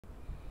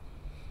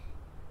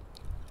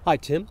Hi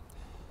Tim,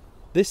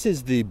 this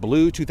is the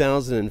blue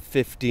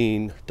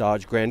 2015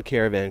 Dodge Grand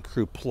Caravan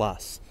Crew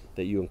Plus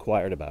that you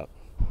inquired about.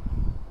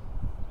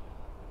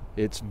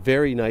 It's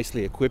very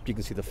nicely equipped. You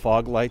can see the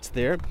fog lights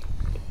there.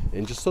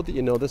 And just so that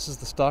you know, this is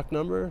the stock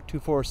number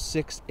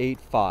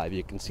 24685.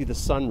 You can see the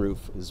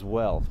sunroof as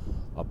well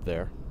up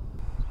there.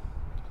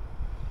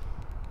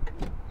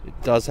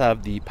 It does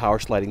have the power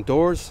sliding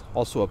doors,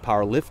 also a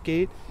power lift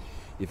gate.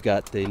 You've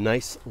got the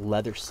nice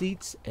leather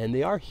seats, and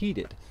they are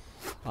heated.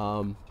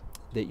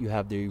 That you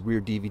have the rear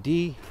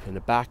DVD and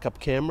a backup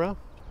camera.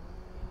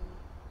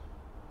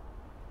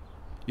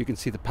 You can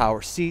see the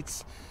power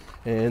seats,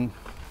 and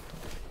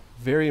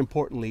very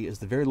importantly is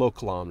the very low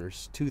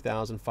kilometers,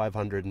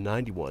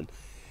 2,591.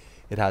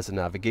 It has a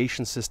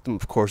navigation system,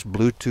 of course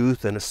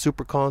Bluetooth, and a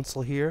super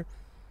console here.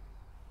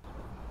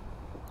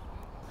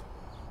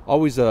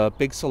 Always a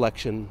big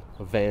selection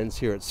of vans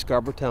here at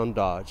Scarborotown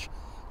Dodge.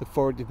 Look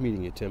forward to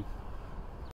meeting you, Tim.